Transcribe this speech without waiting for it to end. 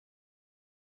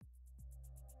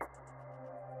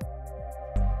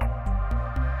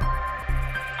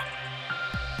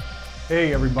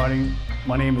Hey everybody,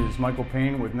 my name is Michael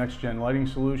Payne with Next Gen Lighting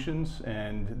Solutions,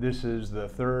 and this is the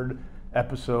third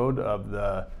episode of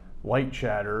the Light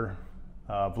Chatter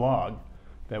vlog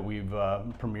that we've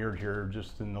premiered here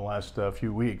just in the last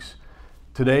few weeks.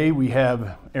 Today we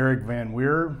have Erik van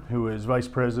Wier, who is Vice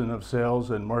President of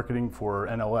Sales and Marketing for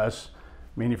NLS,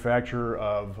 manufacturer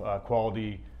of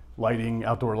quality lighting,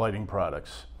 outdoor lighting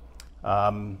products.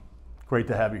 Great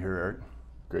to have you here, Erik.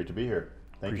 Great to be here.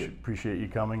 Thank you. Appreciate you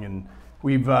coming. And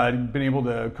we've been able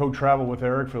to co-travel with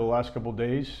Erik for the last couple of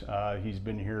days. He's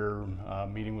been here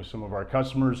meeting with some of our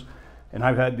customers, and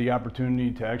I've had the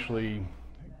opportunity to actually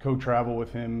co-travel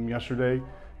with him yesterday.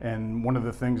 And one of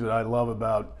the things that I love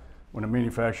about when a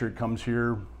manufacturer comes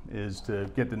here is to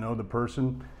get to know the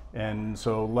person. And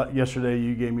so yesterday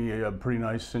you gave me a pretty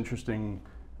nice, interesting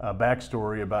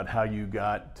backstory about how you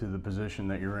got to the position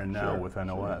that you're in now with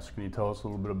NLS. Sure. Can you tell us a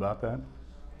little bit about that?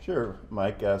 Sure,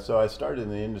 Mike. So I started in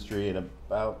the industry in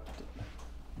about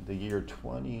the year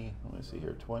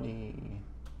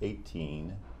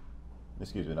 2018.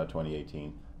 Excuse me, not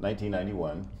 2018.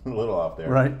 1991. A little off there.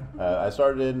 Right. I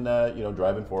started in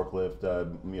driving forklift,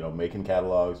 making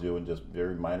catalogs, doing just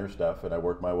very minor stuff, and I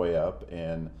worked my way up.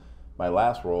 And my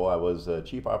last role, I was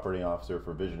Chief Operating Officer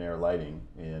for NLS Lighting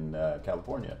in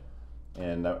California,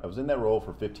 and I was in that role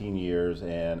for 15 years,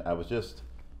 and I was just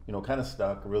kind of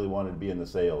stuck. Really wanted to be in the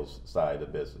sales side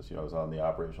of business. I was on the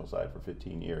operational side for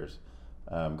 15 years.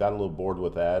 Got a little bored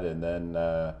with that, and then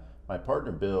my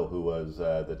partner Bill, who was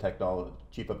the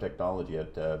chief of technology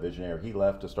at Visionaire, he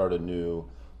left to start a new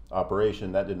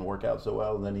operation. That didn't work out so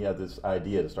well, and then he had this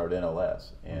idea to start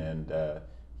NLS, and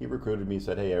he recruited me.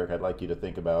 Said, "Hey Erik, I'd like you to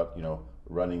think about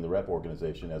running the rep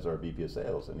organization as our VP of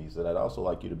sales." And he said, "I'd also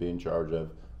like you to be in charge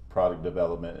of product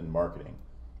development and marketing."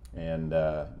 And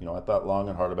I thought long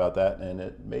and hard about that, and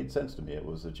it made sense to me. It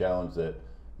was a challenge that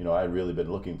I'd really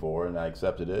been looking for, and I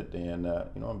accepted it, and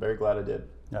I'm very glad I did.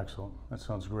 Excellent. That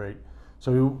sounds great.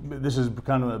 So this is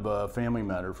kind of a family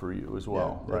matter for you as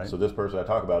well, yeah, right? So this person I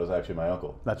talk about is actually my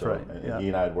uncle. That's right. And he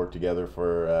and I had worked together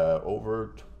for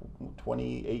over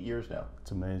 28 years now.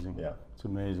 It's amazing. Yeah. It's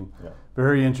amazing. Yeah.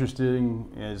 Very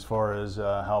interesting as far as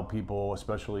how people,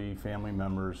 especially family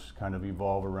members, kind of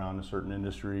evolve around a certain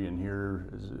industry. And here,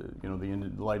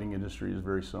 the lighting industry is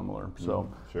very similar. So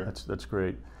sure. That's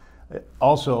great.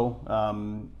 Also,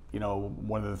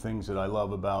 one of the things that I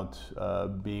love about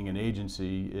being an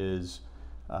agency is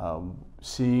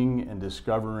seeing and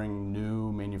discovering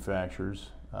new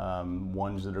manufacturers,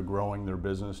 ones that are growing their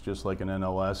business just like an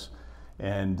NLS.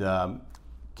 And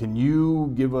can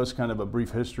you give us kind of a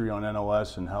brief history on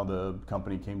NLS and how the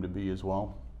company came to be as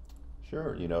well?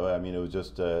 Sure. It was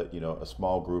just a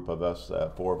small group of us,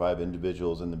 4 or 5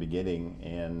 individuals in the beginning,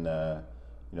 and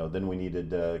then we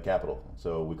needed capital.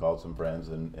 So we called some friends,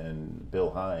 and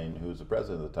Bill Hine, who was the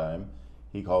president at the time,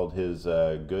 he called his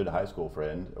good high school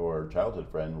friend or childhood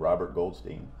friend, Robert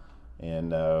Goldstein,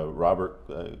 and Robert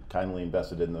kindly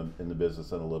invested in the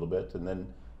business in a little bit, and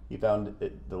then he found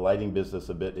the lighting business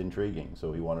a bit intriguing,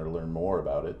 so he wanted to learn more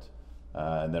about it.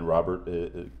 And then Robert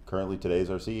currently today is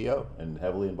our CEO and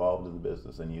heavily involved in the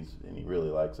business, and he really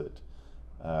likes it.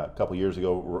 A couple years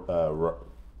ago,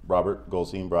 Robert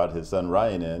Goldstein brought his son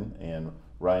Ryan in, and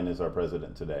Ryan is our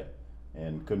president today,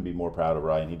 and couldn't be more proud of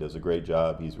Ryan. He does a great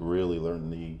job. He's really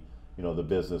learned the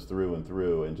business through and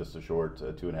through in just a short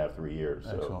 2.5, 3 years.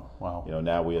 Excellent. So wow.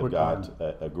 Now we have got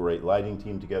a great lighting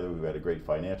team together. We've got a great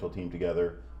financial team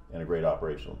together, and a great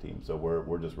operational team. So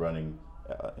we're just running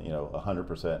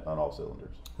 100% on all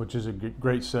cylinders. Which is a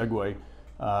great segue.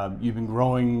 You've been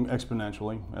growing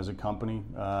exponentially as a company,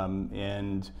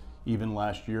 and even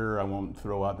last year, I won't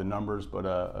throw out the numbers, but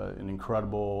an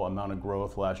incredible amount of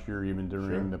growth last year, even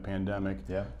during the pandemic.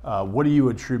 Yeah. What do you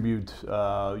attribute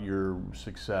your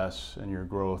success and your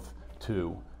growth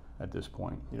to at this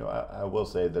point? I will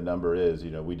say the number is,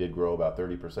 we did grow about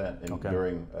 30%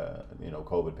 during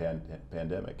COVID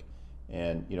pandemic.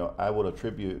 And, I would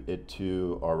attribute it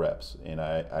to our reps. And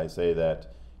I say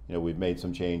that, we've made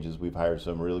some changes. We've hired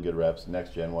some really good reps.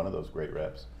 Next Gen, one of those great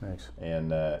reps. Thanks.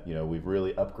 And we've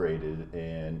really upgraded,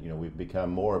 and we've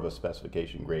become more of a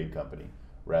specification grade company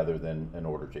rather than an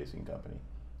order chasing company.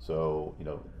 So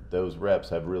those reps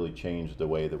have really changed the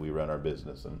way that we run our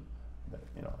business, and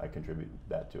I contribute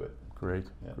that to it. Great,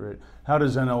 great. How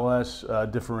does NLS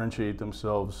differentiate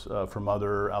themselves from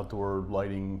other outdoor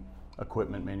lighting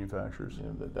equipment manufacturers?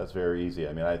 That's very easy.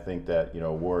 I think that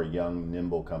we're a young,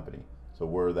 nimble company. So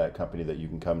we're that company that you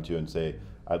can come to and say,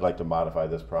 I'd like to modify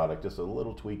this product, just a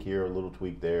little tweak here, a little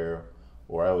tweak there.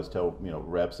 Or I always tell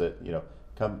reps that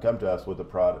come to us with a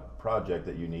project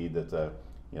that you need that's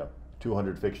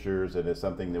 200 fixtures, and it's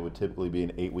something that would typically be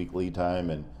an 8-week lead time,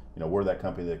 and we're that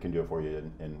company that can do it for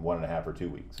you in 1.5 or 2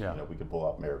 weeks. Yeah. We can pull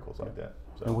off miracles like that.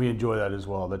 So. And we enjoy that as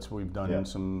well. We've done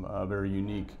some very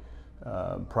unique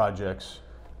projects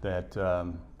that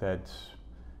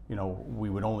we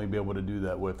would only be able to do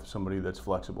that with somebody that's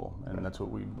flexible, and that's what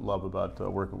we love about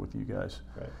working with you guys.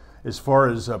 Right. As far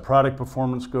as product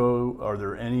performance go, are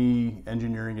there any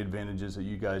engineering advantages that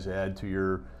you guys add to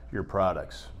your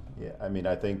products? Yeah, I mean,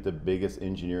 I think the biggest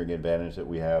engineering advantage that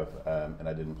we have, and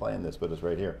I didn't plan this, but it's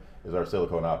right here, is our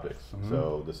silicone optics. Mm-hmm.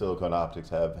 So the silicone optics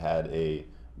have had a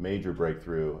major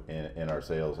breakthrough in our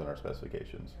sales and our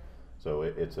specifications. So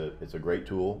it's a great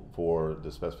tool for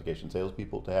the specification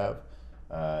salespeople to have.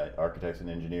 Architects and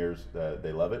engineers,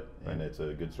 they love it, and it's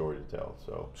a good story to tell.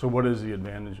 So what is the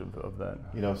advantage of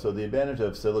that? So the advantage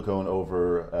of silicone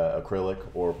over acrylic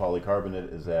or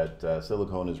polycarbonate is that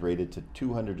silicone is rated to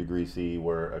 200 degrees C,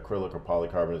 where acrylic or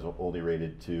polycarbonate is only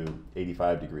rated to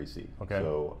 85 degrees C. Okay.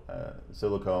 So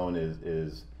silicone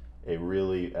is a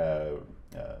really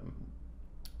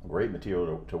great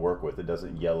material to work with. It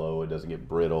doesn't yellow, it doesn't get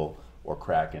brittle or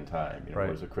crack in time.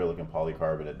 Whereas acrylic and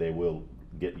polycarbonate, they will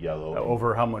get yellow.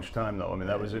 Over how much time though? I mean,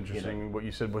 that was interesting what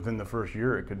you said, within the first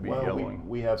year it could be yellowing.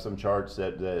 We have some charts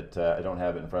that I don't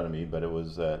have it in front of me, but it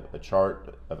was a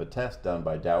chart of a test done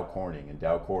by Dow Corning, and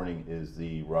Dow Corning is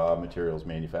the raw materials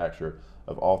manufacturer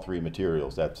of all three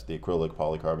materials. That's the acrylic,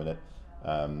 polycarbonate,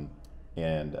 and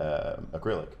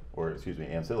acrylic,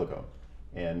 and silicone.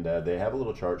 And they have a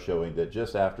little chart showing that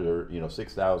just after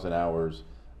 6,000 hours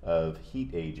of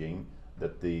heat aging,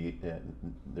 that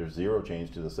there's zero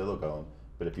change to the silicone.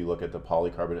 But if you look at the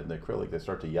polycarbonate and the acrylic, they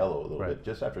start to yellow a little bit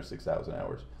just after 6,000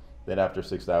 hours. Then after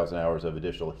 6,000 hours of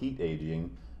additional heat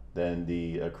aging, then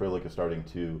the acrylic is starting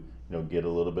to get a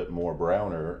little bit more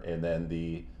browner, and then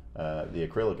the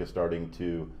acrylic is starting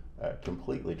to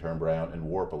completely turn brown and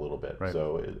warp a little bit. Right.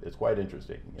 So it's quite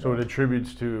interesting. So it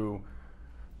attributes to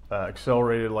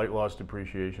accelerated light loss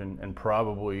depreciation, and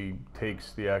probably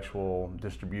takes the actual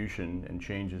distribution and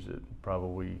changes it,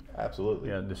 probably. Absolutely.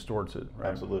 Yeah, distorts it. Right?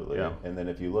 Absolutely. Yeah. And then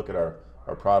if you look at our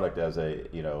product as a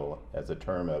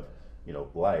term of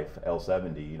life,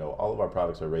 L70, all of our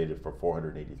products are rated for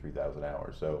 483,000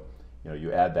 hours. So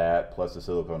you add that plus the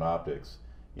silicone optics,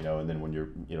 and then when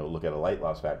you look at a light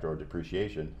loss factor or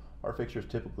depreciation, our fixtures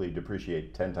typically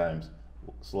depreciate 10 times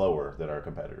slower than our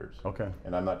competitors. Okay.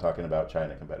 And I'm not talking about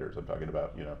China competitors. I'm talking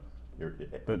about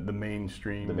the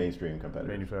mainstream competitors,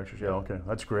 manufacturers. Yeah. Okay,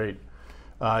 that's great.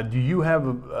 Do you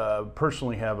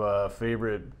personally have a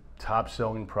favorite top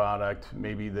selling product,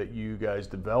 maybe that you guys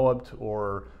developed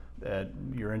or that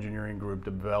your engineering group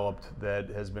developed, that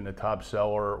has been a top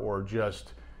seller or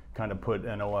just kind of put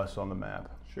NLS on the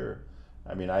map? Sure.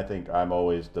 I mean, I think I'm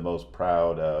always the most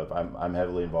proud of. I'm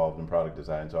heavily involved in product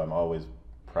design, so I'm always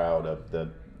proud of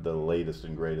the latest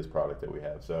and greatest product that we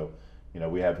have. So,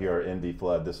 we have here our NV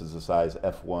Flood. This is a size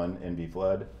F1 NV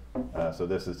Flood. So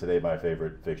this is today my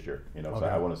favorite fixture. So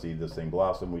I want to see this thing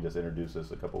blossom. We just introduced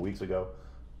this a couple weeks ago.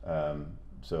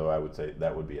 So I would say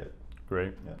that would be it.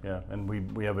 Great. Yeah. And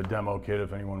we have a demo kit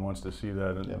if anyone wants to see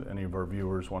that, and any of our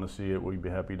viewers want to see it, we'd be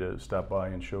happy to stop by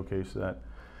and showcase that.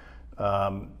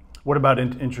 What about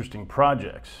interesting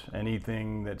projects?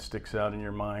 Anything that sticks out in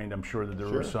your mind? I'm sure that there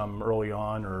were some early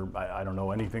on, or I don't know,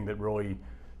 anything that really,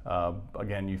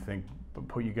 again, you think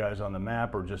put you guys on the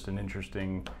map, or just an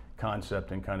interesting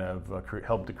concept and kind of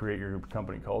help to create your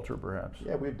company culture, perhaps?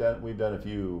 Yeah, we've done a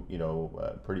few,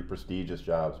 pretty prestigious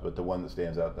jobs, but the one that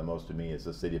stands out the most to me is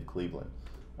the city of Cleveland.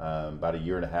 About 1.5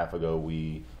 years ago,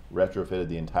 we retrofitted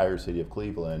the entire city of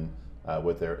Cleveland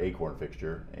with their Acorn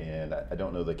fixture, and I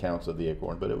don't know the counts of the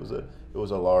Acorn, but it was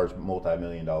a large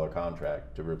multi-million-dollar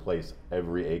contract to replace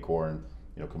every Acorn,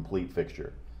 complete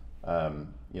fixture.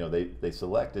 They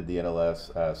selected the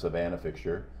NLS Savannah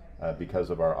fixture because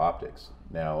of our optics.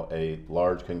 Now, a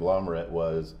large conglomerate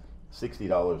was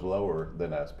 $60 lower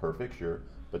than us per fixture,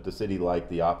 but the city liked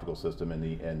the optical system and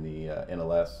the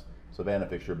NLS Savannah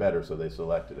fixture better, so they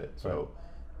selected it. So.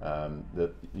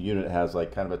 The unit has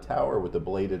like kind of a tower with a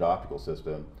bladed optical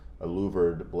system, a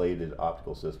louvered bladed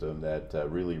optical system that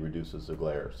really reduces the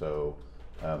glare. So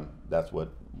that's what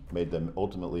made them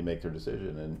ultimately make their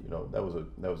decision, and that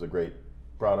was a great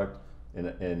product,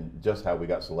 and just how we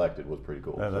got selected was pretty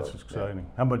cool. Yeah, that's exciting.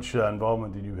 Yeah. How much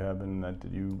involvement did you have in that?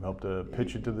 Did you help to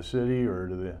pitch it to the city, or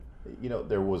to the?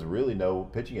 There was really no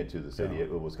pitching it to the city. Yeah.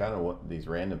 It was kind of these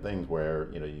random things where,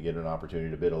 you get an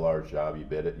opportunity to bid a large job, you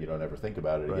bid it, you don't ever think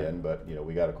about it again. But,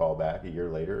 we got a call back a year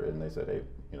later, and they said, hey,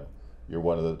 you're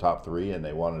one of the top 3, and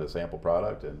they wanted a sample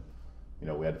product, and,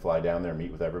 we had to fly down there and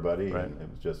meet with everybody, and it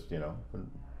was just,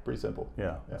 pretty simple.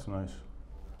 Yeah, that's nice.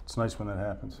 It's nice when that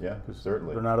happens. Yeah,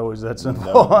 certainly. They're not always that simple.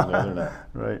 No, they're not.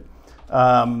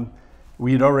 Right.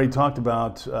 We had already talked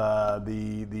about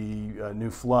the new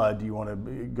flood. Do you want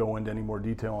to go into any more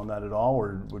detail on that at all,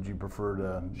 or would you prefer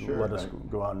to let us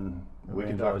go out and we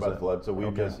can talk about the flood. So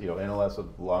we've just, NLS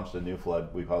have launched a new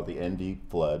flood. We call it the ND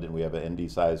flood, and we have an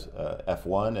ND size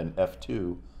F1 and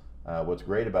F2. What's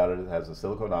great about it, it has the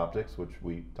silicone optics, which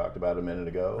we talked about a minute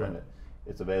ago, and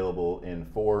it's available in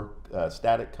 4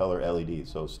 static color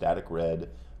LEDs. So static red,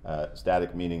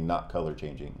 static meaning not color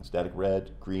changing, static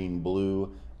red, green,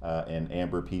 blue, and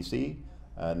amber PC.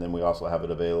 And then we also have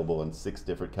it available in 6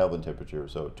 different Kelvin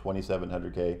temperatures. So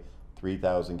 2700K,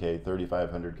 3000K,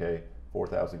 3500K,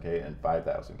 4000K, and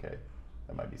 5000K.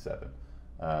 That might be 7.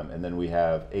 And then we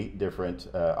have 8 different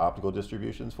optical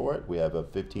distributions for it. We have a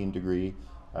 15-degree,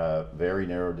 very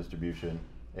narrow distribution,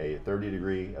 a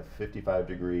 30-degree, a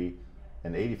 55-degree,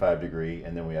 an 85-degree,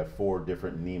 and then we have 4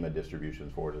 different NEMA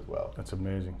distributions for it as well. That's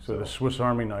amazing. So the Swiss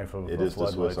Army knife of it is the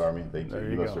Swiss Army.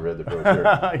 You must have read the brochure.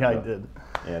 Yeah, I did.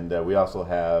 And we also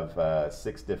have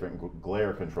 6 different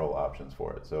glare control options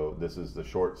for it. So this is the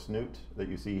short snoot that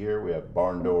you see here. We have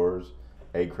barn doors,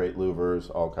 egg crate louvers,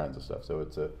 all kinds of stuff. So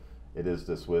it is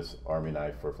the Swiss Army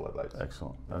knife for floodlights.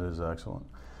 Excellent. That is excellent.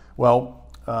 Well,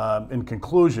 in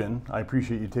conclusion, I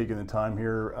appreciate you taking the time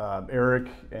here. Erik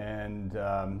and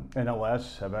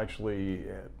NLS have actually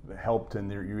helped, and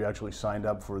you actually signed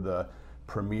up for the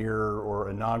premier or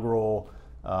inaugural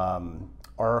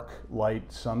Arc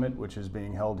Light Summit, which is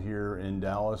being held here in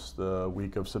Dallas the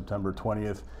week of September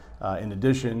 20th. In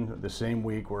addition, the same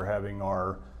week we're having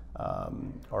our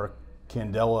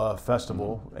Candela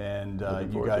Festival, and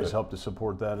you guys helped to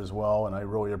support that as well, and I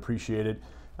really appreciate it.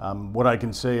 What I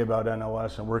can say about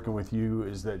NLS and working with you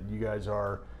is that you guys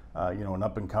are, an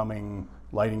up-and-coming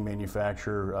lighting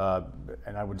manufacturer,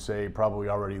 and I would say probably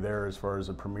already there as far as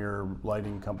a premier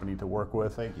lighting company to work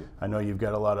with. Thank you. I know you've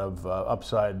got a lot of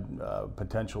upside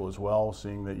potential as well,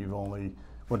 seeing that you've only,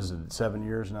 7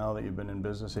 years now that you've been in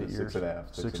business? 8 years?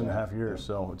 6.5. 6.5 years. Yeah.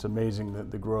 So it's amazing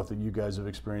the growth that you guys have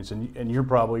experienced, and you're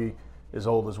probably as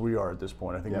old as we are at this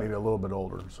point. I think maybe a little bit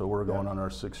older. So we're going on our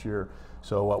 6th year.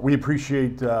 So we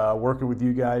appreciate working with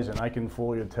you guys, and I can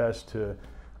fully attest to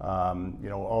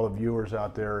all the viewers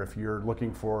out there. If you're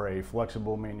looking for a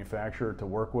flexible manufacturer to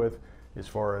work with, as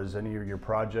far as any of your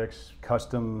projects,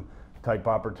 custom type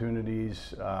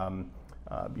opportunities,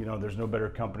 there's no better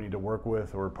company to work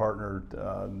with or partner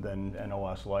than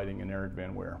NLS Lighting and Erik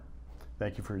Van Wier.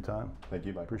 Thank you for your time. Thank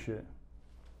you, Mike. Appreciate it.